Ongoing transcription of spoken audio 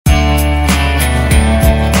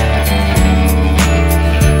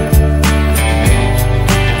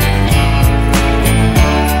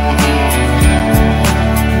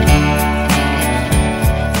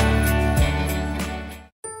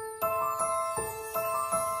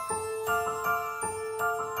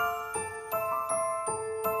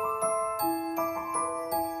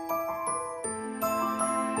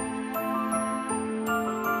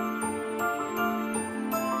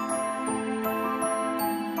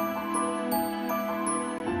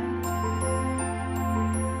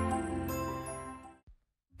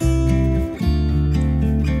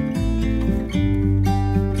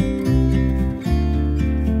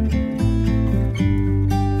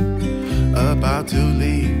about to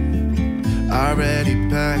leave, already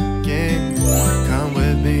packing. Come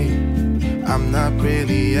with me, I'm not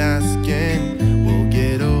really asking. We'll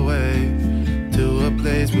get away to a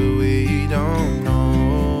place where we don't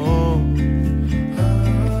know.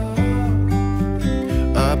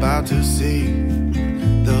 About to see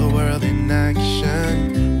the world in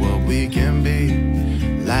action, what we can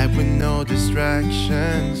be, life with no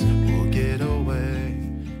distractions. We'll get away.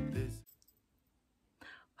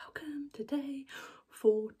 Welcome to day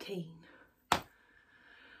 14.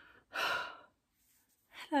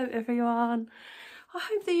 Hello everyone, I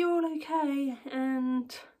hope that you're all okay,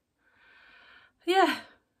 and yeah,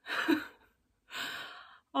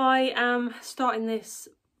 I am starting this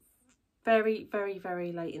very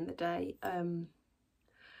late in the day. I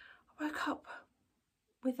woke up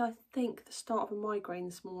with, I think, the start of a migraine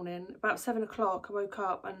this morning. About 7 o'clock I woke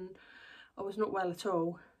up and I was not well at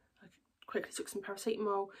all. I quickly took some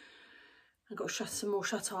paracetamol and got some more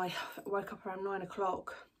shut-eye. I woke up around 9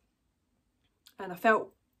 o'clock and I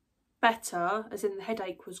felt better, as in the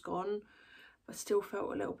headache was gone, but still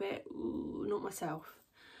felt a little bit not myself.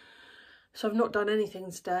 So I've not done anything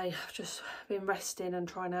today. I've just been resting and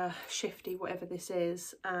trying to shifty whatever this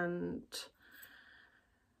is. And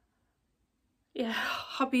yeah,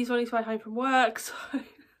 hubby's on his way home from work, so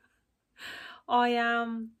I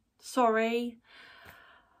am sorry,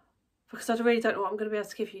 because I really don't know what I'm going to be able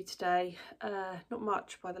to give you today. Not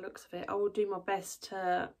much by the looks of it. I will do my best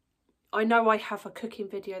to... I know I have a cooking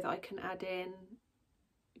video that I can add in.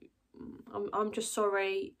 I'm just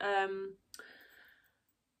sorry.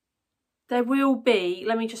 There will be,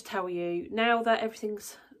 let me just tell you, now that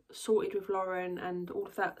everything's sorted with Lauren and all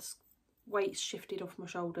of that weight's shifted off my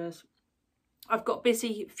shoulders, I've got a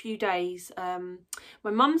busy few days.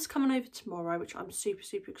 My mum's coming over tomorrow, which I'm super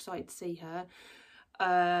excited to see her.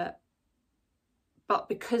 But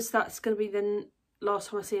because that's going to be the last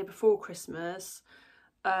time I see her before Christmas,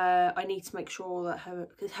 I need to make sure that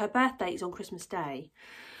her birthday is on Christmas Day.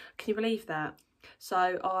 Can you believe that?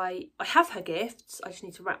 So I have her gifts, I just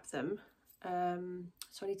need to wrap them.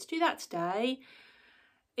 So I need to do that today.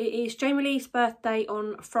 It is Jamie Lee's birthday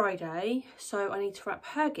on Friday, so I need to wrap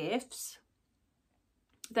her gifts.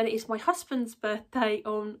 Then it is my husband's birthday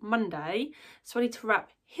on Monday, so I need to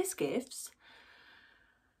wrap his gifts.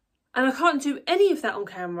 And I can't do any of that on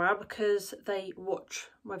camera because they watch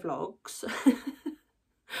my vlogs.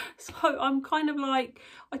 So I'm kind of like,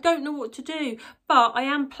 I don't know what to do, but I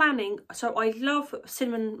am planning. So I love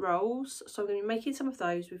cinnamon rolls, so I'm going to be making some of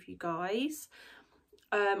those with you guys.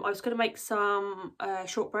 I was going to make some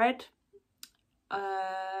shortbread.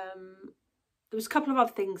 There was a couple of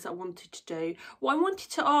other things I wanted to do. What I wanted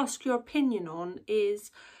to ask your opinion on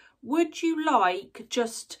is, would you like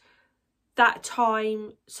just that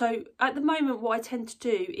time? So at the moment what I tend to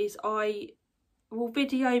do is I will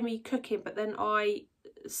video me cooking, but then I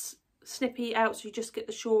snippy out, so you just get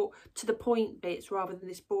the short to the point bits rather than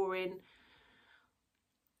this boring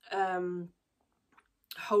whole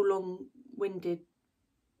long-winded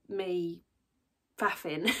me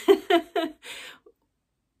faffing.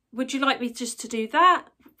 Would you like me just to do that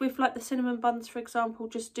with like the cinnamon buns, for example?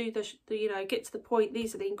 Just do the you know, get to the point,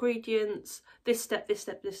 these are the ingredients, this step,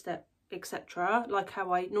 etc., like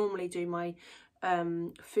how I normally do my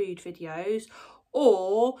food videos?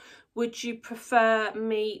 Or would you prefer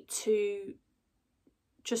me to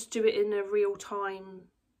just do it in a real time?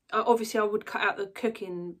 Obviously I would cut out the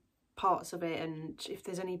cooking parts of it, and if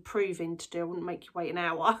there's any proving to do, I wouldn't make you wait an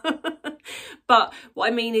hour. But what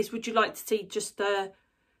I mean is, would you like to see just the,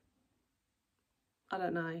 I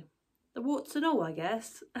don't know, the warts and all, I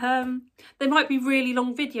guess. They might be really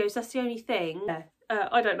long videos, that's the only thing. Yeah.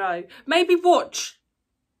 I don't know. Maybe watch...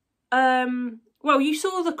 well, you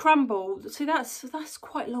saw the crumble. See, that's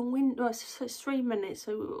quite long wind. Well, it's 3 minutes,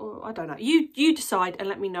 so or, I don't know. You decide and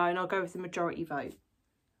let me know, and I'll go with the majority vote.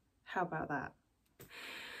 How about that?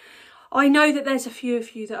 I know that there's a few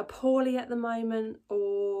of you that are poorly at the moment,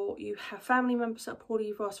 or you have family members that are poorly,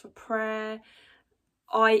 you've asked for prayer.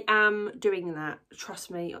 I am doing that. Trust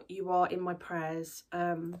me, you are in my prayers.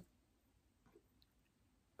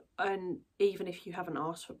 And even if you haven't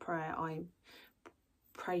asked for prayer, I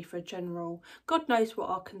pray for a general. God knows what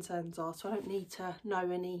our concerns are, so I don't need to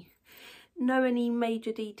know any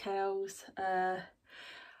major details.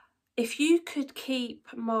 If you could keep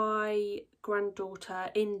my granddaughter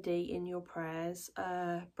Indy in your prayers.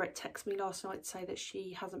 Brett texted me last night to say that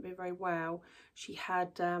she hasn't been very well. She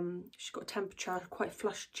got a temperature, quite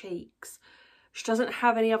flushed cheeks. She doesn't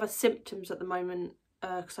have any other symptoms at the moment,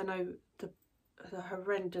 because I know the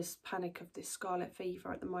horrendous panic of this scarlet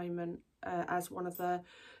fever at the moment, as one of the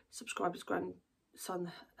subscribers'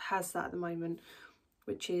 son has that at the moment,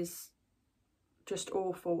 which is just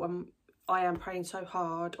awful. I am praying so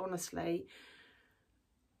hard, honestly.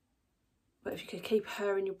 But if you could keep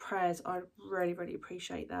her in your prayers, I'd really, really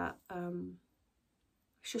appreciate that.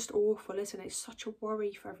 It's just awful, isn't it? It's such a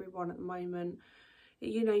worry for everyone at the moment.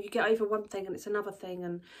 You know, you get over one thing and it's another thing,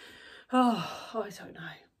 and oh, I don't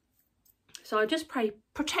know. So I just pray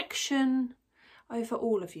protection over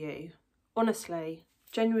all of you. Honestly,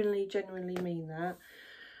 genuinely mean that.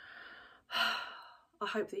 I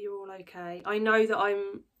hope that you're all okay. I know that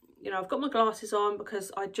I'm, you know, I've got my glasses on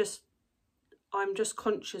because I'm just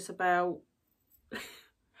conscious about,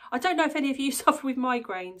 I don't know if any of you suffer with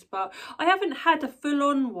migraines, but I haven't had a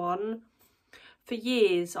full-on one for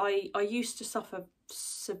years. I used to suffer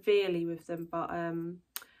severely with them, but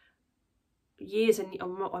years, and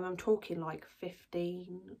I'm talking like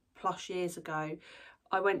 15 plus years ago,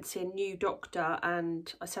 I went to see a new doctor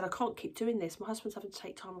and I said, I can't keep doing this. My husband's having to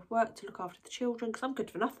take time off work to look after the children because I'm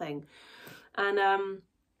good for nothing. And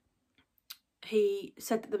he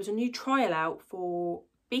said that there was a new trial out for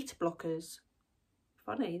beta blockers.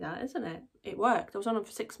 Funny that, isn't it? It worked. I was on them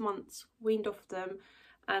for 6 months, weaned off them,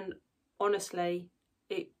 and honestly,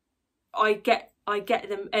 I get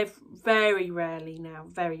them very rarely now,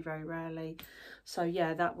 very rarely. So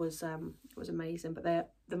yeah, that was amazing. But they're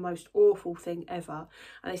the most awful thing ever,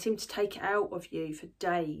 and they seem to take it out of you for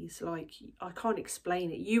days. Like, I can't explain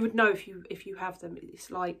it. You would know if you have them.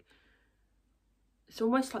 It's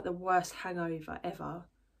almost like the worst hangover ever.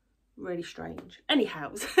 Really strange.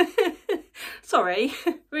 Anyhow, sorry,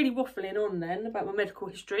 really waffling on then about my medical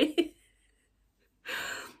history.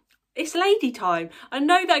 It's lady time. I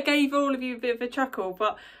know that gave all of you a bit of a chuckle,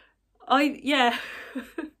 but I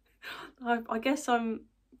guess I'm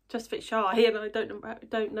just a bit shy and I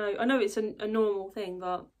don't know. I know it's a normal thing,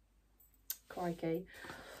 but crikey,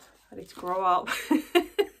 I need to grow up.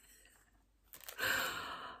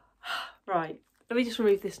 Right, let me just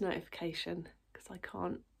remove this notification because I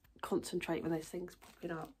can't concentrate when there's things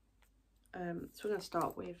popping up. So we're going to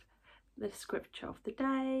start with the scripture of the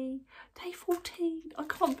day. Day 14. I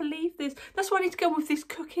can't believe this. That's why I need to go with this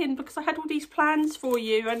cooking, because I had all these plans for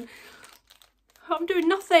you and I'm doing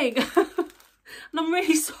nothing. And I'm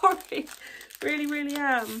really sorry. Really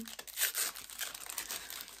am.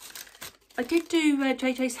 I did do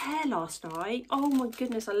JJ's hair last night. Oh my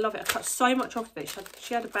goodness, I love it. I cut so much off of it.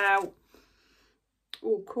 She had about,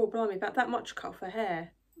 oh cool, blimey, about that much cut off her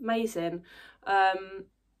hair. Amazing.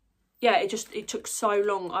 Yeah, it took so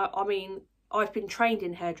long. I mean, I've been trained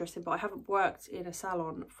in hairdressing, but I haven't worked in a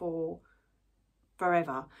salon for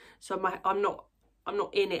forever. So I'm not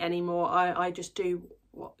in it anymore. I just do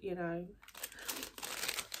what, you know.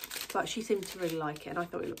 But she seemed to really like it, and I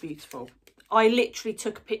thought it looked beautiful. I literally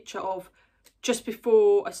took a picture of just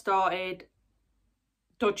before I started,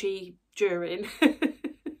 dodgy during,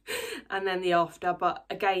 and then the after. But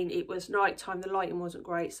again, it was night time. The lighting wasn't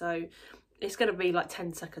great, so it's going to be like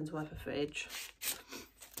 10 seconds worth of footage.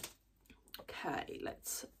 Okay,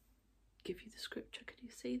 let's give you the scripture. Can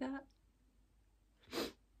you see that?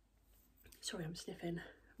 Sorry, I'm sniffing.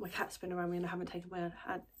 My cat's been around me and I haven't taken my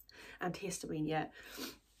antihistamine yet.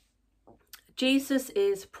 Jesus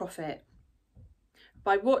is prophet.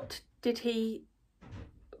 By what he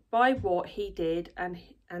did and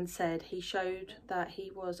said, he showed that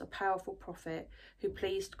he was a powerful prophet who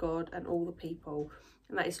pleased God and all the people.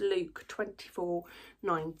 And that is Luke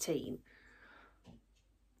 24:19.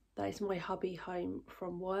 That is my hubby home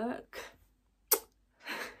from work.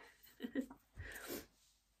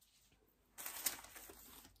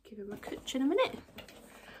 Give him a cooch in a minute.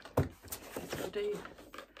 So I'll do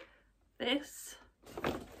this.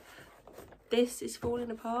 This is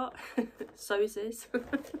falling apart. So is this. So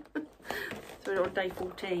we're on day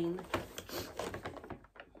 14.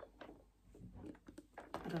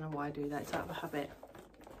 I don't know why I do that. It's out of a habit.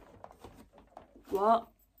 What?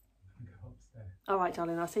 All right,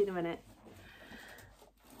 darling, I'll see you in a minute.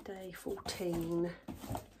 Day 14.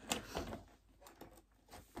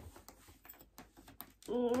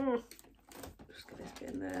 Just get this bit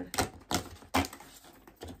in there.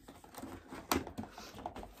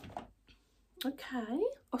 Okay.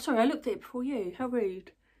 Oh, sorry, I looked at it before you. How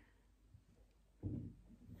rude.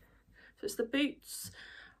 So it's the Boots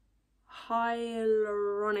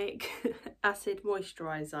Hyaluronic Acid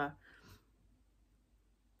Moisturiser.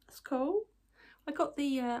 That's cool. I got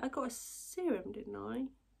a serum, didn't I?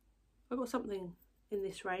 I got something in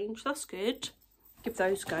this range. That's good. Give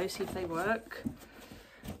those a go, see if they work.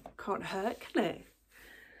 Can't hurt, can it?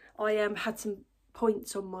 I had some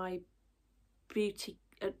points on my Beauty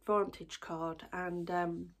Advantage card, and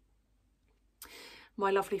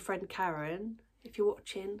my lovely friend Karen, if you're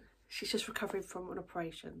watching, she's just recovering from an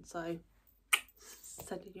operation, so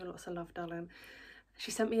sending you lots of love, darling.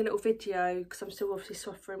 She sent me a little video because I'm still obviously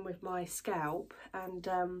suffering with my scalp, and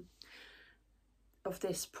of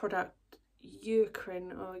this product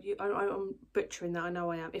Enquiries, or I'm butchering that, I know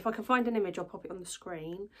I am. If I can find an image, I'll pop it on the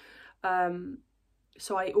screen.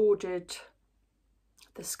 So I ordered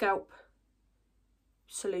the scalp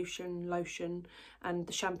solution, lotion, and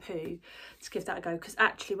the shampoo to give that a go, because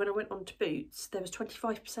actually when I went on to Boots there was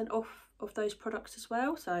 25% off of those products as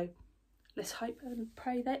well, so let's hope and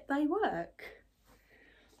pray that they work.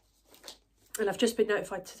 And I've just been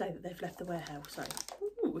notified today that they've left the warehouse, so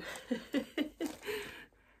ooh.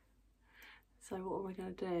 So what am I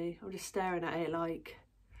going to do? I'm just staring at it like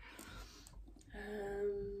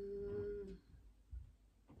I'm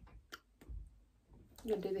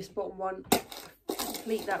going to do this bottom one,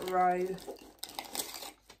 complete that row.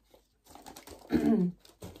 And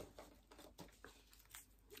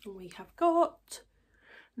we have got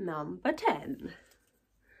number 10.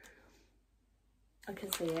 I can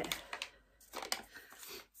see it.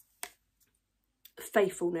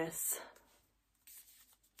 Faithfulness.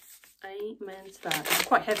 Amen to that. It's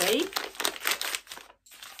quite heavy.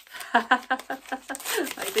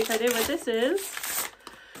 I think I know what this is.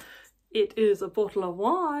 It is a bottle of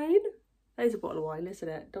wine. That is a bottle of wine, isn't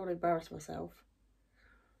it? Don't want to embarrass myself.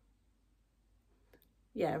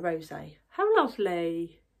 Yeah, rosé. How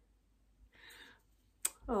lovely.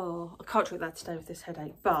 Oh, I can't drink that today with this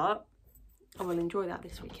headache, but I will enjoy that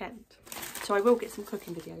this weekend. So I will get some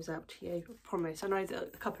cooking videos out to you, I promise. I know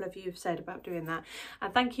that a couple of you have said about doing that.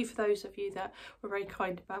 And thank you for those of you that were very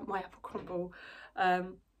kind about my apple crumble.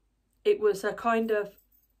 It was a kind of,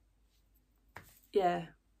 yeah,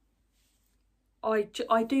 I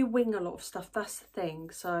do wing a lot of stuff, that's the thing.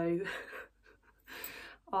 So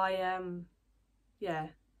yeah,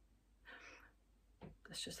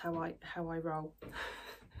 that's just how I roll.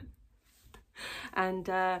 And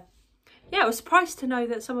yeah, I was surprised to know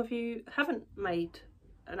that some of you haven't made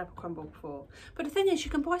an apple crumble before. But the thing is,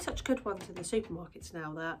 you can buy such good ones in the supermarkets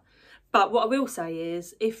now that. But what I will say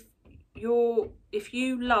is, if you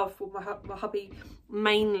love, well, my hubby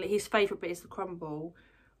mainly, his favourite bit is the crumble.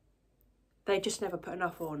 They just never put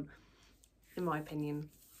enough on, in my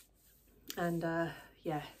opinion. And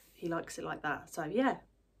yeah, he likes it like that. So yeah,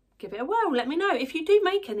 give it a whirl. Let me know if you do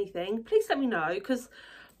make anything. Please let me know, because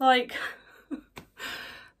like.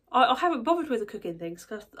 I haven't bothered with the cooking things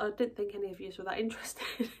because I didn't think any of you were that interested.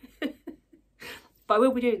 But I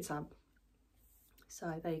will be doing some.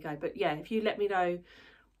 So there you go. But yeah, if you let me know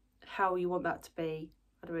how you want that to be,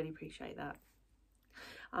 I'd really appreciate that.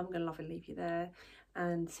 I'm going to love and leave you there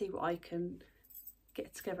and see what I can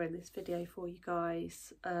get together in this video for you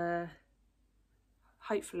guys.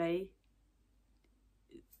 Hopefully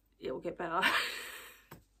it will get better.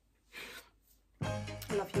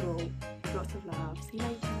 I love you all. Lots of love. See you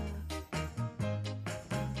later.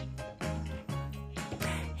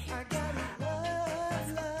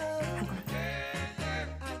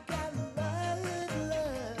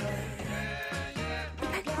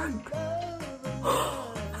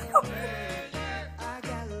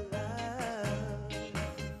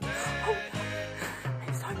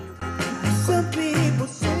 Some people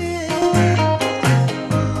say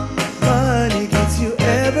money gets you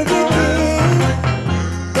everything,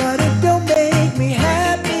 but it don't make me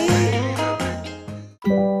happy.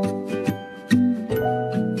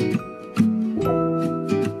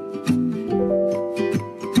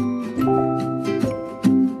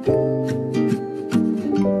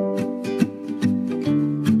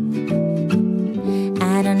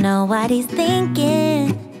 I don't know what he's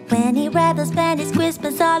thinking when he'd rather spend his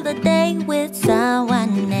Christmas holiday with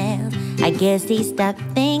someone else. I guess he stopped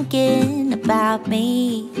thinking about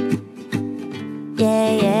me.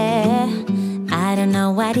 Yeah. I don't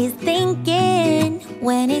know what he's thinking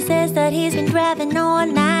when he says that he's been driving all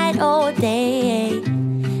night, all day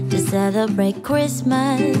to celebrate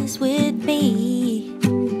Christmas with me.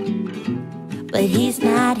 But he's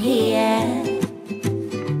not here,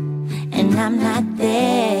 and I'm not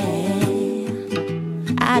there.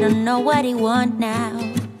 I don't know what he wants now,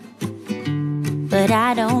 but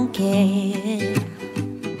I don't care.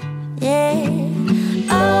 Yeah.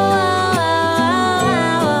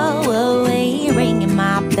 Oh, he ain't ringing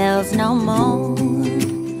my bells no more.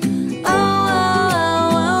 Oh,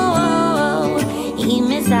 he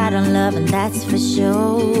missed out on love, and that's for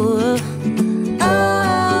sure.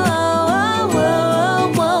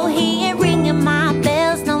 Oh, he ain't ringing my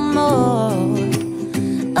bells no more.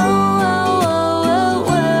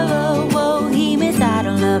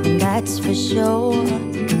 That's for sure.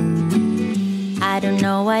 I don't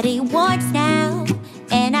know what he wants now,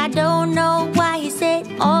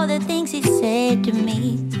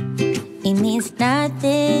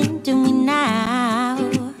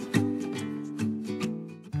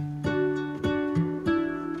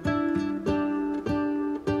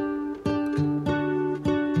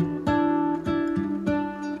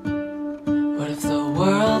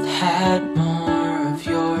 had more of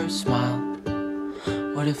your smile?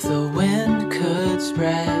 What if the wind could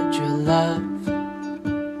spread your love?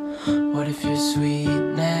 What if your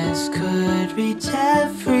sweetness could reach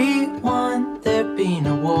everyone? There'd be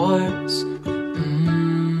no wars.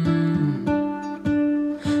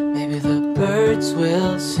 Maybe the birds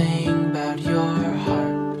will sing about your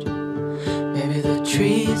heart. Maybe the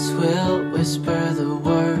trees will whisper the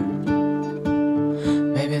word.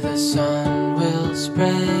 Maybe the sun will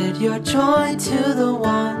spread your joy to the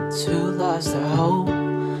ones who lost their hope.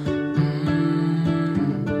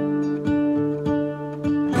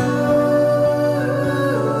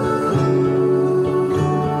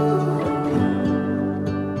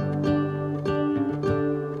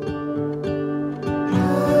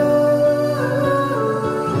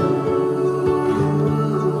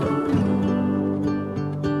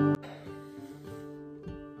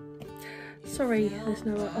 Sorry, there's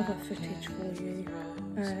no other footage for you.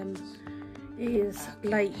 It is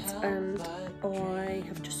late and I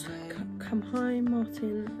have just come home.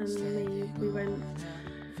 Martin and me, we went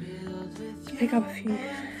to pick up a few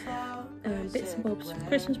bits and bobs for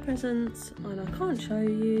Christmas presents, and I can't show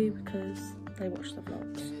you because they watch the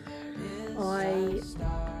vlogs. I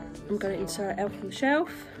am going to insert Elf on the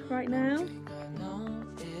Shelf right now,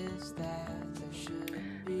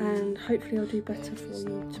 and hopefully I'll do better for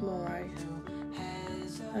you tomorrow.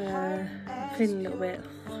 I'm feeling a little bit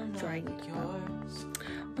drained,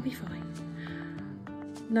 but I'll be fine.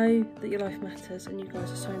 Know that your life matters and you guys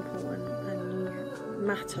are so important and you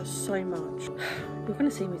matter so much. You're going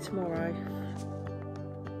to see me tomorrow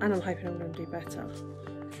and I'm hoping I'm going to do better.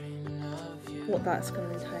 What that's going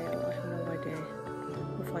to entail, I have no idea.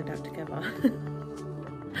 We'll find out together.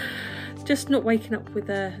 Just not waking up with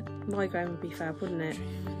a migraine would be fab, wouldn't it?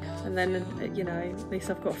 And then, you know, at least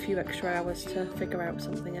I've got a few extra hours to figure out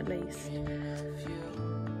something at least.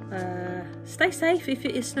 Stay safe if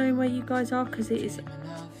it is snowing where you guys are, because it is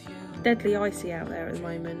deadly icy out there at the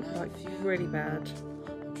moment, like really bad.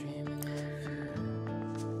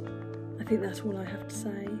 I think that's all I have to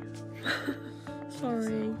say.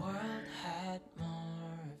 Sorry.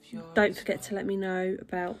 Don't forget to let me know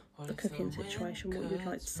about the cooking situation, what you'd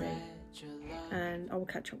like to see. And I will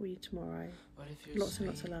catch up with you tomorrow. Lots and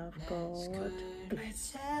lots of love. God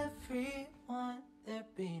bless.